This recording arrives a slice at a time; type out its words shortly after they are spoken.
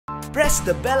Press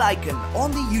the bell icon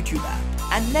on the YouTube app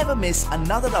and never miss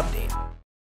another update.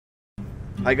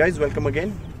 Hi guys, welcome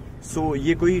again. So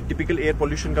ये कोई typical air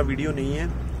pollution का video नहीं है,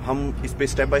 हम इस पे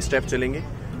स्टेप बाय स्टेप चलेंगे।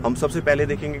 हम सबसे पहले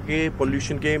देखेंगे कि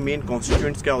पोल्यूशन के मेन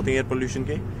कॉन्स्टिट्यूएंट्स क्या होते हैं एयर पोल्यूशन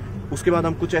के। उसके बाद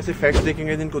हम कुछ ऐसे फैक्ट्स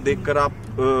देखेंगे जिनको देखकर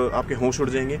आपके होश उड़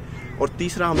जाएंगे। और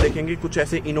तीसरा हम देखेंगे कुछ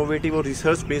ऐसे इनोवेटिव और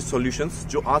रिसर्च बेस्ड सॉल्यूशंस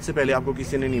जो आज से पहले आपको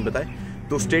किसी ने नहीं बताए।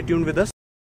 तो स्टे ट्यून्ड विद अस।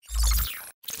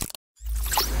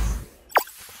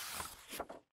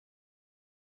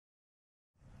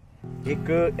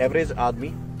 एक एवरेज आदमी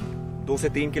 2 से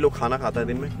 3 किलो खाना खाता है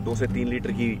दिन में, 2 से 3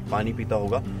 लीटर की पानी पीता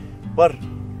होगा, पर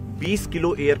 20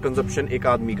 किलो एयर कंजप्शन एक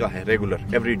आदमी का है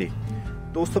रेगुलर एवरीडे।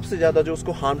 तो सबसे ज्यादा जो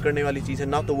उसको हार्म करने वाली चीज है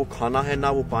ना तो वो खाना है ना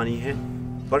वो पानी है,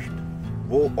 बट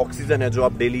वो ऑक्सीजन है जो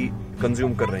आप डेली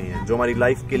कंज्यूम कर रहे हैं, जो हमारी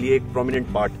लाइफ के लिए एक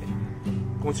प्रोमिनेंट पार्ट है।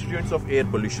 कॉन्स्टिट्यूएंट्स ऑफ एयर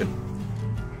पोल्यूशन,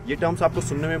 ये टर्म्स आपको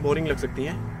सुनने में बोरिंग लग सकती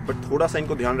हैं, बट थोड़ा सा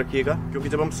इनको ध्यान रखिएगा क्योंकि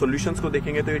जब हम सॉल्यूशंस को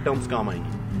देखेंगे तो ये टर्म्स काम आएंगी।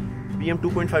 PM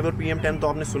 2.5 और PM 10 तो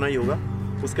आपने सुना ही होगा।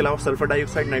 उसके अलावा सल्फर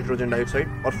डाइऑक्साइड, नाइट्रोजन डाइऑक्साइड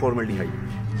और फॉर्मल्डिहाइड,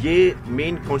 ये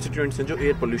मेन कॉन्स्टिट्यूएंट्स हैं जो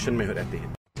एयर पोल्यूशन में रहते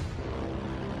हैं।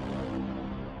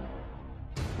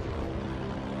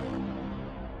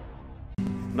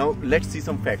 Now let's see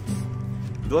some facts.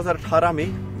 2018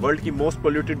 में वर्ल्ड की मोस्ट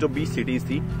पोल्यूटेड जो 20 सिटीज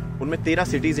थी उनमें 13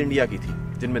 सिटीज इंडिया की थी,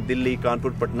 जिनमें दिल्ली,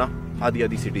 कानपुर, पटना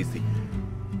आदि सिटीज थी।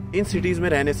 इन सिटीज में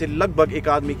रहने से लगभग एक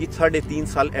आदमी की 3.5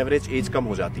 साल एवरेज एज कम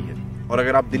हो जाती है। और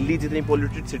अगर आप दिल्ली जितनी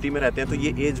पोल्यूटेड सिटी में रहते हैं तो ये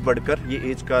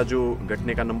एज का जो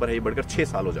घटने का नंबर है ये बढ़कर 6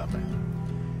 साल हो जाता है।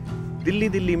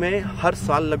 दिल्ली में हर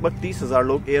साल लगभग 30,000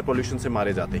 लोग एयर पोल्यूशन से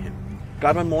मारे जाते हैं।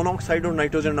 कार्बन मोनोऑक्साइड और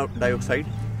नाइट्रोजन डाइऑक्साइड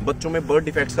बच्चों में बर्थ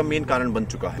डिफेक्ट्स का मेन कारण बन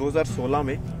चुका है। 2016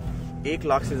 में 1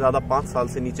 लाख से ज्यादा 5 साल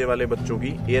से नीचे वाले बच्चों की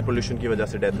एयर पोल्यूशन की वजह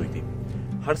से डेथ हुई थी।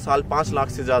 हर साल 5 लाख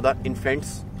से ज्यादा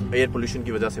इन्फेंट्स एयर पोल्यूशन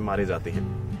की वजह से मारे जाते हैं।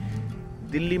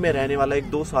 दिल्ली में रहने वाला एक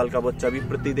 2 साल का बच्चा भी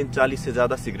प्रतिदिन 40 से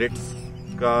ज्यादा सिगरेट्स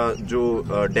का जो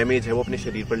डैमेज है वो अपने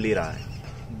शरीर पर ले रहा है।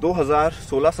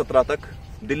 2016-17 तक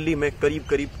दिल्ली में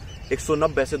करीब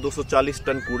 190 से 240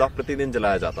 टन कूड़ा प्रतिदिन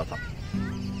जलाया जाता था।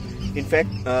 इनफैक्ट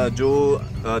जो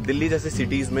दिल्ली जैसे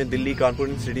सिटीज में, दिल्ली, कानपुर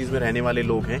सिटीज में रहने वाले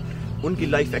लोग हैं, उनकी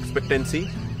लाइफ एक्सपेक्टेंसी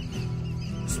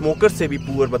स्मोकर से भी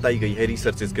पुअर बताई गई है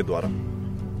रिसर्चेस के द्वारा।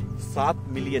 7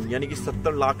 मिलियन यानी कि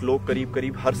 70 लाख लोग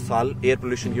करीब हर साल एयर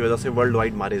पोल्यूशन की वजह से वर्ल्ड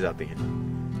वाइड मारे जाते हैं।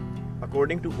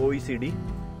 अकॉर्डिंग टू OECD,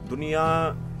 दुनिया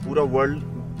पूरा वर्ल्ड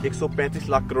 135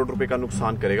 लाख करोड़ रुपए का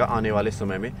नुकसान करेगा आने वाले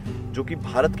समय में, जो कि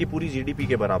भारत की पूरी GDP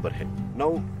के बराबर है।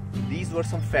 Now these were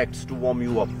some facts to warm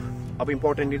you up. अब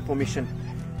इंपॉर्टेंट इन्फॉर्मेशन,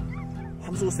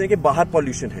 हम सोचते हैं कि बाहर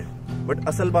पॉल्यूशन है, बट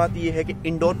असल बात यह है कि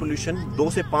इंडोर पोल्यूशन 2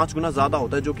 से 5 गुना ज्यादा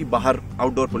होता है जो कि बाहर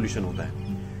आउटडोर पोल्यूशन होता है।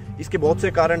 इसके बहुत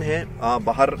से कारण हैं।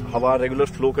 बाहर हवा रेगुलर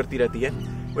फ्लो करती रहती है,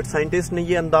 बट साइंटिस्ट ने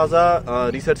ये अंदाजा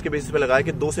रिसर्च के बेसिस पे लगाया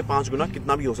कि 2 से 5 गुना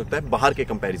कितना भी हो सकता है बाहर के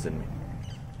कंपैरिजन में।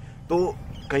 तो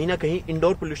कहीं ना कहीं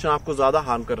इंडोर पोल्यूशन आपको ज्यादा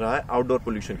हार्म कर रहा है आउटडोर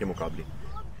पोल्यूशन के मुकाबले।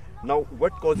 Now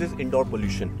what causes indoor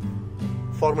pollution?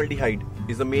 Formaldehyde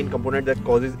is the main component that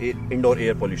causes indoor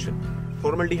air pollution.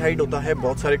 Formaldehyde होता है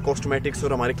बहुत सारे कॉस्मेटिक्स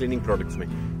और हमारे क्लीनिंग प्रोडक्ट्स में।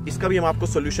 इसका भी हम आपको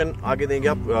सोल्यूशन आगे देंगे,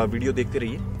 आप वीडियो देखते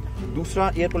रहिए। दूसरा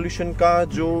एयर पोल्यूशन का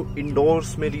जो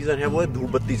इंडोर्स में रीजन है वो है धूप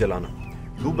बत्ती जलाना।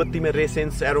 धूप बत्ती में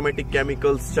रेसेंस, एरोमेटिक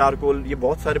केमिकल्स, चारकोल, ये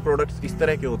बहुत सारे प्रोडक्ट्स इस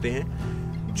तरह के होते हैं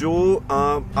जो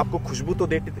आपको खुशबू तो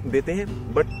देते हैं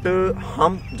बट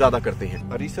हार्म ज्यादा करते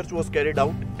हैं। Research was carried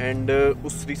out and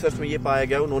उस रिसर्च में ये पाया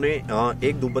गया, उन्होंने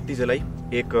एक धूप बत्ती जलाई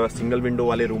एक सिंगल विंडो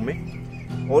वाले रूम में,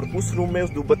 और उस रूम में उस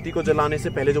धूप बत्ती को जलाने से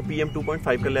पहले जो PM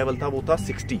 2.5 का लेवल था वो था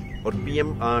 60 और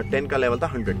PM 10 का लेवल था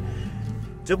 100।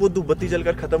 जब वो धूप बत्ती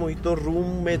जलकर खत्म हुई तो रूम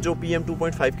में जो PM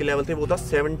 2.5 के लेवल थे वो था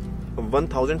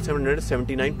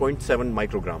 1779.7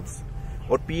 माइक्रोग्राम्स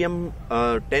और PM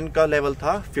 10 का लेवल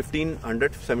था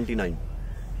 1579।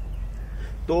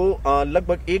 तो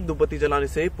लगभग एक धूप बत्ती जलाने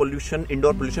से पोल्यूशन,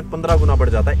 इंडोर पोल्यूशन 15 गुना बढ़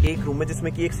जाता है एक रूम में,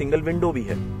 जिसमें कि एक सिंगल विंडो भी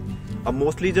है। अब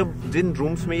मोस्टली जब जिन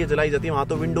रूम्स में ये जलाई जाती है वहां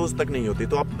तो विंडोज तक नहीं होती,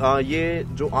 तो अब ये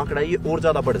जो आंकड़ा है ये और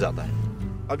ज्यादा बढ़ जाता है।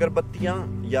 अगरबत्तियां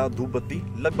या धूप बत्ती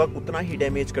लगभग उतना ही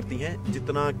डैमेज करती हैं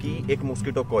जितना कि एक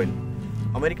mosquito coil.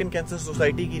 American cancer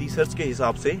society की रिसर्च के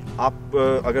हिसाब से आप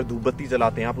अगर धूप बत्ती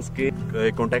जलाते हैं, आप उसके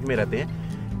कांटेक्ट में रहते हैं,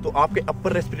 तो आपके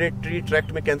अपर रेस्पिरेटरी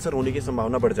ट्रैक्ट में कैंसर होने की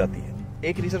संभावना बढ़ जाती है।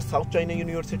 एक रिसर्च साउथ चाइना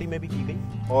यूनिवर्सिटी में भी की गई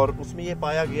और उसमें यह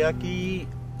पाया गया कि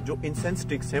जो इंसेंस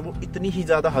स्टिक्स हैं वो इतनी ही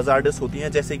ज्यादा हजार्डस होती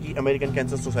हैं जैसे कि अमेरिकन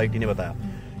कैंसर सोसाइटी ने बताया।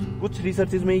 कुछ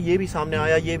रिसर्चेज में ये भी सामने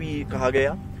आया, ये भी कहा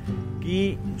गया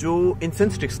कि जो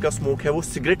इंसेंस स्टिक्स का स्मोक है वो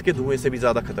सिगरेट के धुएं से भी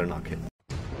ज्यादा खतरनाक है।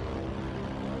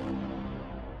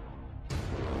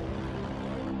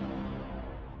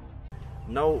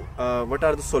 Now, what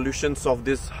are the solutions of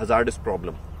this hazardous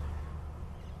problem?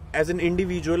 As an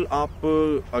individual आप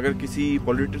अगर किसी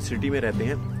पॉल्यूटेड सिटी में रहते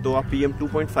हैं तो आप PM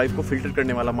 2.5 को फिल्टर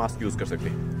करने वाला मास्क यूज कर सकते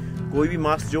हैं। कोई भी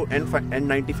मास्क जो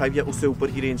N95 या उससे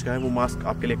ऊपर की रेंज का है वो मास्क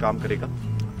आपके लिए काम करेगा।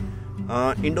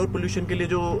 इंडोर पोल्यूशन के लिए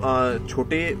जो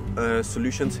छोटे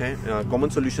सॉल्यूशंस हैं, कॉमन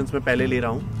सॉल्यूशंस मैं पहले ले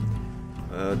रहा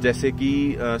हूँ, जैसे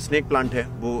कि स्नेक प्लांट है,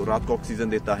 वो रात को ऑक्सीजन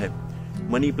देता है।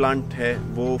 मनी प्लांट है,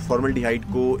 वो फॉर्मल्डिहाइड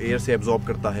को एयर से एब्जॉर्ब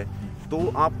करता है। तो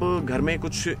आप घर में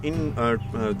कुछ इन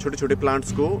छोटे छोटे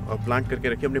प्लांट्स को प्लांट करके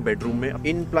रखिए अपने बेडरूम में।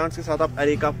 इन प्लांट्स के साथ आप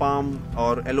अरेका पाम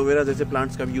और एलोवेरा जैसे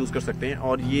प्लांट्स का भी यूज कर सकते हैं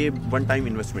और ये वन टाइम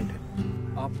इन्वेस्टमेंट है।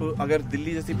 आप अगर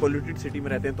दिल्ली जैसी पॉल्यूटेड सिटी में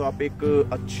रहते हैं तो आप एक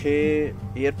अच्छे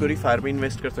एयर प्योरीफायर में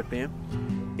इन्वेस्ट कर सकते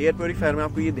हैं। एयर प्योरीफायर में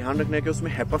आपको ये ध्यान रखना है कि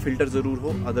उसमें HEPA फिल्टर जरूर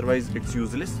हो, otherwise it's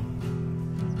useless.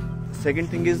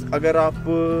 Second thing is, अगर आप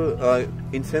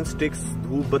इंसेंस स्टिक्स,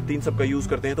 धूप बत्ती इन सब का यूज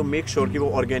करते हैं तो मेक श्योर कि वो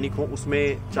ऑर्गेनिक हो।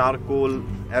 उसमें चारकोल,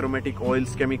 एरोमेटिक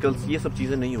ऑयल्स, केमिकल्स, ये सब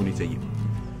चीजें नहीं होनी चाहिए।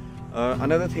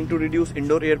 Another thing to reduce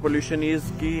indoor air pollution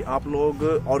is कि आप लोग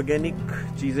ऑर्गेनिक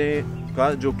चीजें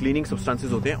का जो क्लीनिंग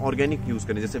सब्सटेंसेस होते हैं ऑर्गेनिक यूज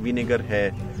करें, जैसे विनेगर है,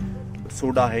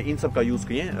 सोडा है, इन सब का यूज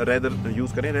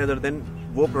करें रेदर देन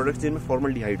वो प्रोडक्ट्स जिनमें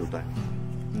फॉर्मल्डिहाइड होता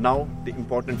है। Now the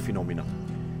important phenomena.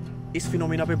 इस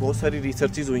फिनोमिना पे बहुत सारी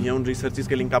रिसर्चेज हुई हैं, उन रिसर्चेज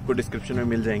के लिंक आपको डिस्क्रिप्शन में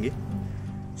मिल जाएंगे।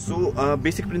 सो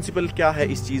बेसिक प्रिंसिपल क्या है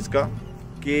इस चीज का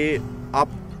कि आप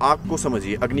आग को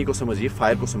समझिए, अग्नि को समझिए,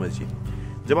 फायर को समझिए।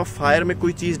 जब आप फायर में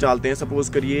कोई चीज डालते हैं, सपोज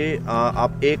करिए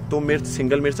आप एक तो मिर्च,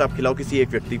 सिंगल मिर्च आप खिलाओ किसी एक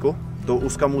व्यक्ति को तो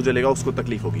उसका मुंह जलेगा, उसको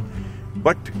तकलीफ होगी।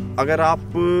 बट अगर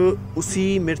आप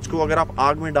उसी मिर्च को अगर आप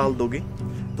आग में डाल दोगे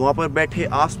तो वहां पर बैठे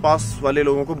आसपास वाले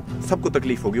लोगों को सबको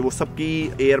तकलीफ होगी। वो सबकी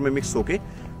एयर में मिक्स होके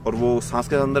और वो सांस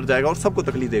के अंदर जाएगा और सबको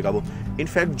तकलीफ देगा। वो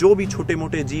इनफैक्ट जो भी छोटे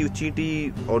मोटे जीव,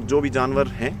 चींटी और जो भी जानवर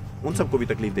हैं उन सबको भी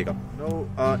तकलीफ देगा।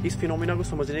 तो इस फिनोमिना को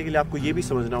समझने के लिए आपको ये भी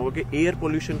समझना होगा कि एयर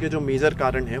पोल्यूशन के जो मेजर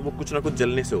कारण है वो कुछ ना कुछ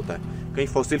जलने से होता है। कहीं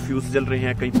फॉसिल फ्यूल्स जल रहे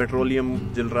हैं, कहीं पेट्रोलियम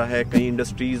जल रहा है, कहीं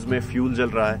इंडस्ट्रीज में फ्यूल जल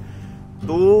रहा है।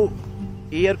 तो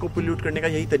एयर को पोल्यूट करने का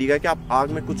यही तरीका है कि आप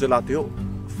आग में कुछ जलाते हो,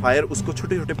 फायर उसको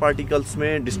छोटे छोटे पार्टिकल्स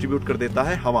में डिस्ट्रीब्यूट कर देता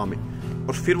है हवा में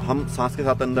और फिर हम सांस के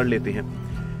साथ अंदर लेते हैं।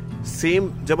 सेम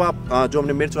जब आप जो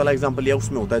हमने मिर्च वाला एग्जांपल लिया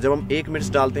उसमें होता है, जब हम एक मिर्च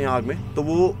डालते हैं आग में तो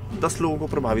वो 10 लोगों को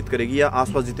प्रभावित करेगी या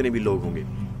आसपास जितने भी लोग होंगे।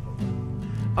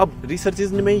 अब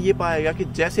रिसर्चेज में ये पाया गया कि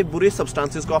जैसे बुरे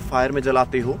सब्सटेंसेस को आप फायर में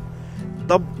जलाते हो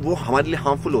तब वो हमारे लिए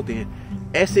हार्मफुल होते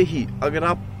हैं। ऐसे ही अगर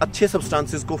आप अच्छे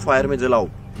सब्सटेंसेस को फायर में जलाओ,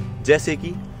 जैसे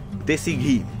कि देसी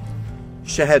घी,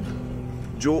 शहद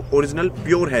जो ओरिजिनल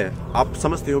प्योर है, आप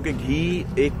समझते हो कि घी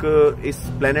एक इस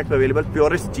प्लेनेट पे अवेलेबल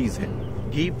प्योरेस्ट चीज है।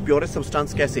 घी प्योरेस्ट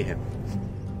सब्सटेंस कैसे है?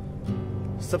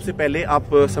 सबसे पहले आप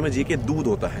समझिए कि दूध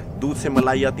होता है, दूध से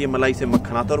मलाई आती है, मलाई से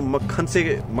मक्खन आता है और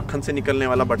मक्खन से निकलने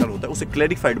वाला बटर होता है, उसे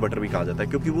क्लैरिफाइड बटर भी कहा जाता है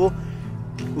क्योंकि वो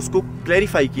उसको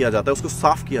क्लैरिफाई किया जाता है, उसको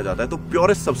साफ किया जाता है। तो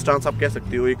प्योरेस्ट सब्सटेंस आप कह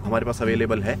सकते हो एक हमारे पास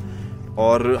अवेलेबल है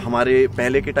और हमारे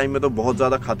पहले के टाइम में तो बहुत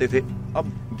ज्यादा खाते थे।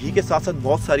 अब घी के साथ साथ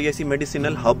बहुत सारी ऐसी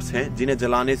मेडिसिनल हर्ब्स हैं जिन्हें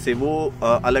जलाने से वो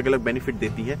अलग अलग बेनिफिट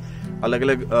देती हैं, अलग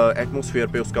अलग एटमॉस्फेयर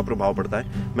पे उसका प्रभाव पड़ता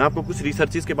है। मैं आपको कुछ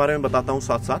रिसर्चेस के बारे में बताता हूँ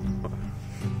साथ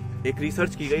साथ। एक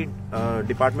रिसर्च की गई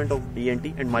department of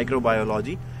ENT and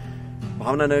microbiology,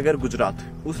 Bhavnagar, Gujarat.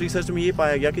 उस रिसर्च में ये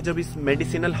पाया गया कि जब इस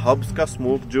मेडिसिनल हर्ब्स का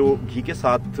स्मोक जो घी के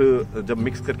साथ जब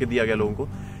मिक्स करके दिया गया लोगों को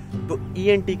तो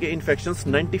ENT के इन्फेक्शंस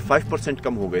 95%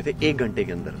 कम हो गए थे 1 घंटे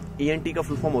के अंदर। ENT का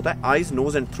फुल फॉर्म होता है आईज,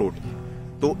 नोज एंड थ्रोट।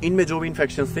 तो इनमें जो भी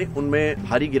इन्फेक्शंस थे उनमें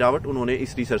भारी गिरावट उन्होंने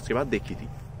इस रिसर्च के बाद देखी थी।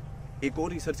 एक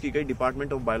और रिसर्च की गई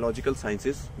department of biological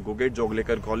sciences, Gogate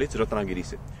Joglekar college, Ratnagiri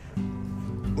से।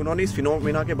 उन्होंने इस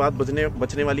फिनोमिना के बाद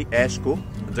बचने वाली ऐश को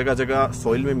जगह जगह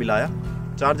सॉइल में मिलाया,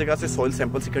 4 जगह से सॉइल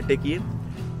सैंपल्स इकट्ठे किए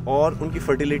और उनकी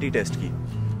फर्टिलिटी टेस्ट की।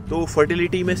 तो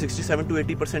फर्टिलिटी में 67 to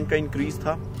 80% का इंक्रीज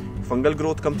था, फंगल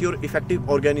ग्रोथ कम थी और इफेक्टिव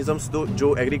ऑर्गेनिजम्स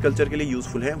जो एग्रीकल्चर के लिए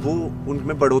यूजफुल है वो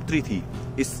उनमें बढ़ोतरी थी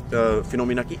इस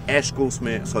फिनोमिना की ऐश को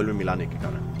उसमें सॉइल में मिलाने के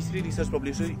कारण। तीसरी रिसर्च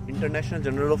पब्लिश हुई international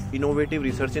journal of innovative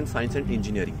research in science and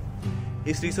engineering.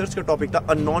 इस रिसर्च का टॉपिक था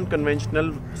a non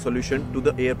conventional solution to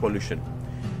the air pollution.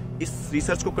 इस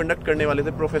रिसर्च को कंडक्ट करने वाले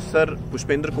थे प्रोफेसर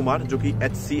पुष्पेंद्र कुमार जो कि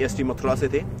HCST मथुरा से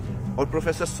थे और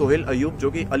प्रोफेसर सोहेल अयूब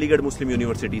जो कि अलीगढ़ मुस्लिम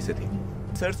यूनिवर्सिटी से थे।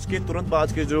 रिसर्च के तुरंत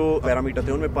बाद के जो पैरामीटर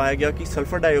थे उनमें पाया गया कि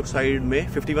सल्फर डाइऑक्साइड में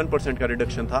 51% का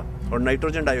रिडक्शन था और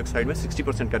नाइट्रोजन डाइऑक्साइड में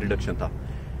 60% का रिडक्शन था।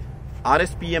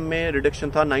 RSPM में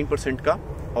रिडक्शन था 9% का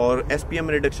और SPM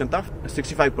में रिडक्शन था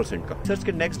 65% का। रिसर्च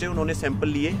के नेक्स्ट डे उन्होंने सैंपल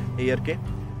लिए एयर के,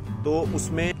 तो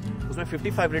उसमें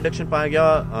 55 रिडक्शन पाया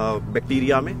गया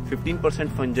बैक्टीरिया में,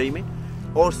 15% फंजाई में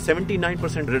और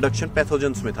 79% रिडक्शन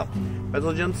पैथोजेंस में था।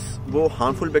 पैथोजेंस वो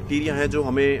हार्मफुल बैक्टीरिया हैं जो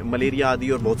हमें मलेरिया आदि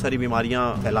और बहुत सारी बीमारियां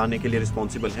फैलाने के लिए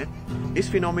रिस्पॉन्सिबल हैं। इस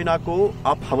फिनोमिना को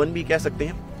आप हवन भी कह सकते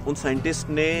हैं उन साइंटिस्ट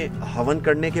ने हवन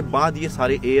करने के बाद ये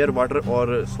सारे एयर, वाटर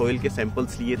और सॉइल के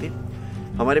सैंपल्स लिए थे।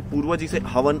 हमारे पूर्वज इसे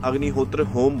हवन, अग्निहोत्र,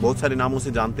 होम बहुत सारे नामों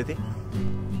से जानते थे।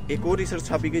 एक और रिसर्च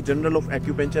छापी गई journal of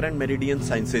acupuncture and meridian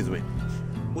sciences में।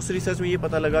 उस रिसर्च में ये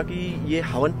पता लगा कि ये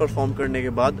हवन परफॉर्म करने के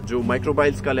बाद जो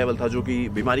माइक्रोबाइल्स का लेवल था, जो कि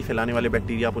बीमारी फैलाने वाले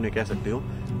बैक्टीरिया आप उन्हें कह सकते हो,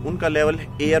 उनका लेवल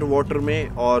एयर, वाटर में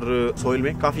और सॉइल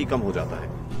में काफी कम हो जाता है।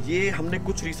 ये हमने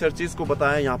कुछ रिसर्चेज को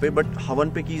बताया यहाँ पे, बट हवन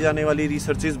पे की जाने वाली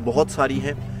रिसर्चेज बहुत सारी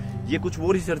हैं। ये कुछ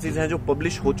वो रिसर्चेज हैं जो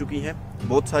पब्लिश हो चुकी हैं,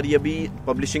 बहुत सारी अभी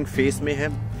पब्लिशिंग फेस में है,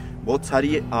 बहुत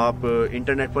सारी आप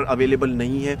इंटरनेट पर अवेलेबल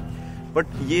नहीं है। बट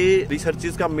ये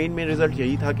रिसर्चेज का मेन रिजल्ट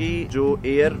यही था कि जो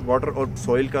एयर, वाटर और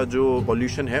सॉइल का जो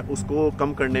पॉल्यूशन है उसको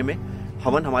कम करने में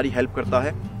हवन हमारी हेल्प करता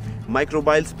है।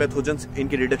 माइक्रोबाइल्स, पैथोजेंस,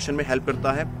 इनकी रिडक्शन में हेल्प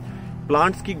करता है,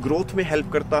 प्लांट्स की ग्रोथ में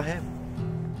हेल्प करता है,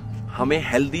 हमें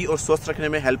हेल्दी और स्वस्थ रखने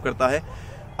में हेल्प करता है।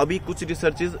 अभी कुछ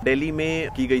रिसर्चेज दिल्ली में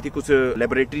की गई थी, कुछ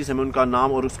लेबोरेटरीज है, मैं उनका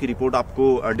नाम और उसकी रिपोर्ट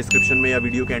आपको डिस्क्रिप्शन में या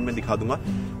वीडियो के एंड में दिखा दूंगा।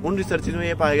 उन रिसर्चेज में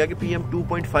यह पाया गया कि PM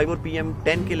 2.5 और PM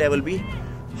 10 के लेवल भी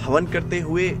हवन करते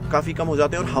हुए काफी कम हो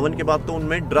जाते हैं और हवन के बाद तो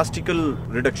उनमें ड्रास्टिकल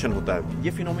रिडक्शन होता है।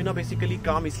 ये फिनोमिना बेसिकली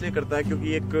काम इसलिए करता है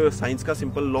क्योंकि एक साइंस का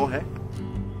सिंपल लॉ है,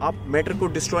 आप मैटर को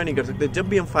डिस्ट्रॉय नहीं कर सकते। जब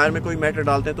भी हम फायर में कोई मैटर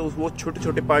डालते हैं तो वो छोटे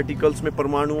छोटे पार्टिकल्स में,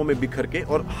 परमाणुओं में बिखर के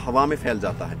और हवा में फैल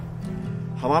जाता है।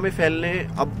 हवा में फैलने,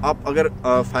 अब आप अगर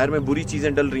फायर में बुरी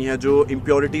चीजें डल रही हैं, जो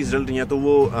इम्प्योरिटीज डल रही हैं, तो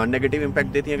वो नेगेटिव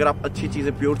इंपैक्ट देती हैं। अगर आप अच्छी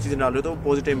चीजें, प्योर चीजें डाल रहे हो तो वो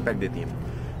पॉजिटिव इंपैक्ट देती हैं।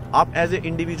 आप एज ए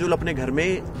इंडिविजुअल अपने घर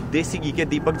में देसी घी के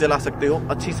दीपक जला सकते हो,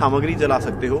 अच्छी सामग्री जला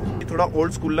सकते हो। ये थोड़ा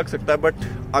ओल्ड स्कूल लग सकता है, बट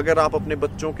अगर आप अपने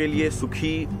बच्चों के लिए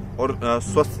सुखी और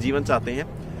स्वस्थ जीवन चाहते हैं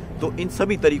तो इन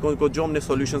सभी तरीकों को जो हमने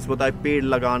सॉल्यूशंस बताए, पेड़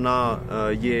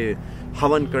लगाना, ये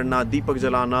हवन करना, दीपक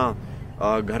जलाना,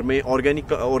 घर में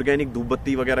ऑर्गेनिक धूप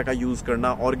बत्ती वगैरह का यूज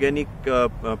करना, ऑर्गेनिक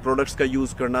प्रोडक्ट्स का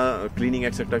यूज करना क्लीनिंग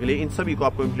एक्सेट्रा के लिए, इन सभी को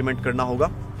आपको इम्प्लीमेंट करना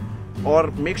होगा। और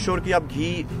मेक श्योर कि आप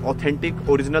घी ऑथेंटिक,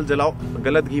 ओरिजिनल जलाओ,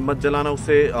 गलत घी मत जलाना,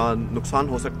 उससे नुकसान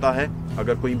हो सकता है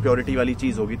अगर कोई इम्प्योरिटी वाली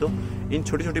चीज होगी तो। इन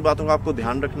छोटी छोटी बातों का आपको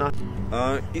ध्यान रखना।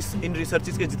 इन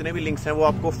रिसर्चेस के जितने भी लिंक्स हैं वो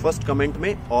आपको फर्स्ट कमेंट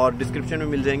में और डिस्क्रिप्शन में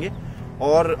मिल जाएंगे।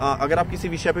 और अगर आप किसी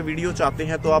विषय पे वीडियो चाहते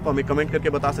हैं तो आप हमें कमेंट करके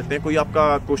बता सकते हैं। कोई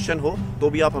आपका क्वेश्चन हो तो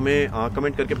भी आप हमें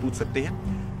कमेंट करके पूछ सकते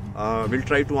हैं। Will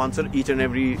try to answer each and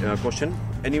every question.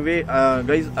 Anyway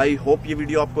guys, I hope ये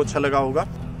वीडियो आपको अच्छा लगा होगा।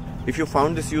 If you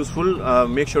found this useful,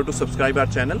 make sure to subscribe our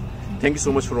channel. Thank you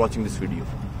so much for watching this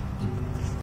video.